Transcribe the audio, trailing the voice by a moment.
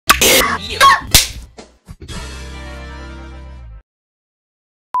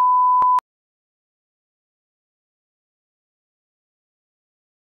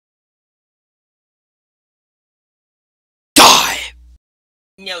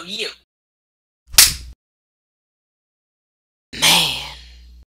No, you. Man.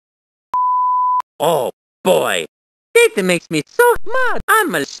 Oh boy, it makes me so mad.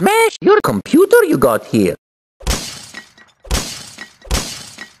 I'ma smash your computer you got here.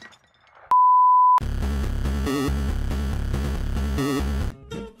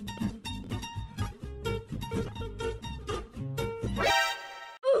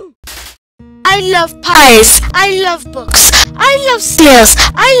 I love pies. I love books. I love snails.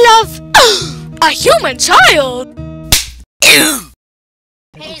 I love a human child.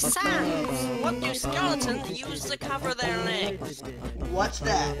 Hey, Sam, what do skeletons use to cover their legs? What's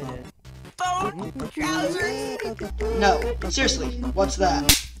that? Bone trousers? No, seriously, what's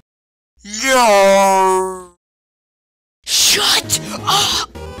that? No. Shut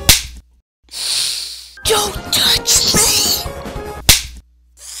up. Don't touch me.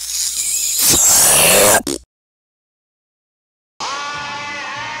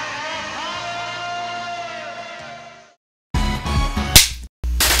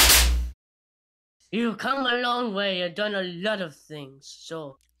 You've come a long way and done a lot of things,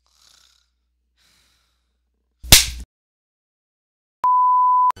 so...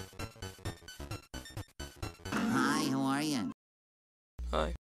 Hi, how are you?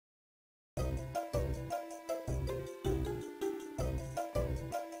 Hi.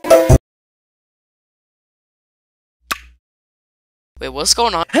 Wait, what's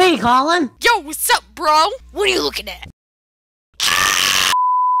going on? Hey, Colin! Yo, what's up, bro? What are you looking at?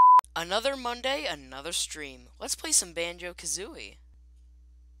 Another Monday, another stream. Let's play some Banjo-Kazooie.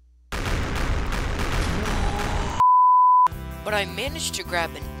 But I managed to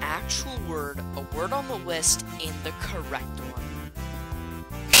grab an actual word, a word on the list, and the correct one.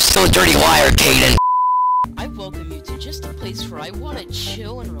 You're so dirty liar, Caden! I welcome you to just a place where I want to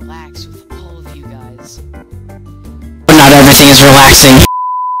chill and relax with all of you guys. But not everything is relaxing.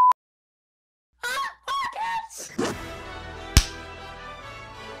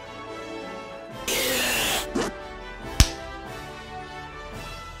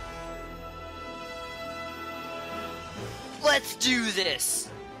 Let's do this!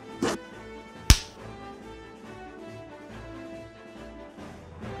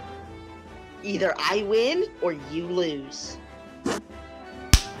 Either I win or you lose.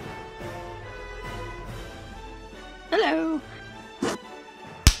 Hello!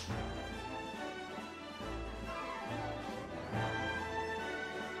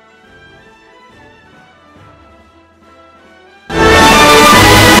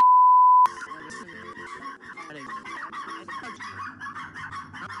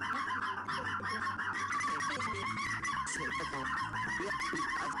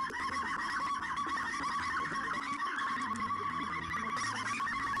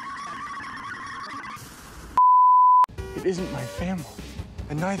 It isn't my family,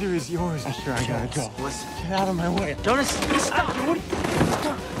 and neither is yours. I'm sure I gotta go. Listen, get out of my way. Jonas, stop!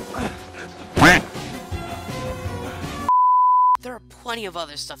 There are plenty of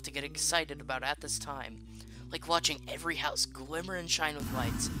other stuff to get excited about at this time, like watching every house glimmer and shine with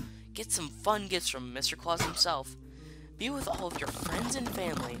lights, get some fun gifts from Mr. Claus himself, be with all of your friends and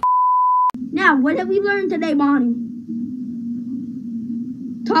family. Now, what have we learned today, Bonnie?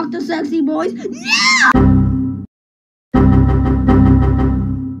 Talk to sexy boys. Yeah!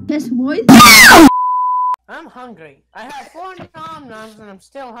 Kiss boys. Yeah! I'm hungry. I have 4 nom-noms and I'm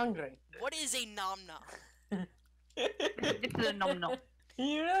still hungry. What is a nom-nom? It's a nom-nom.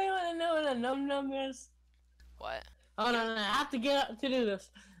 You really want to know what a nom-nom is? What? Oh, no, I have to get up to do this.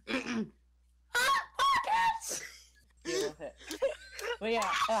 Hot pockets! But yeah,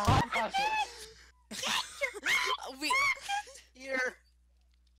 hot pockets.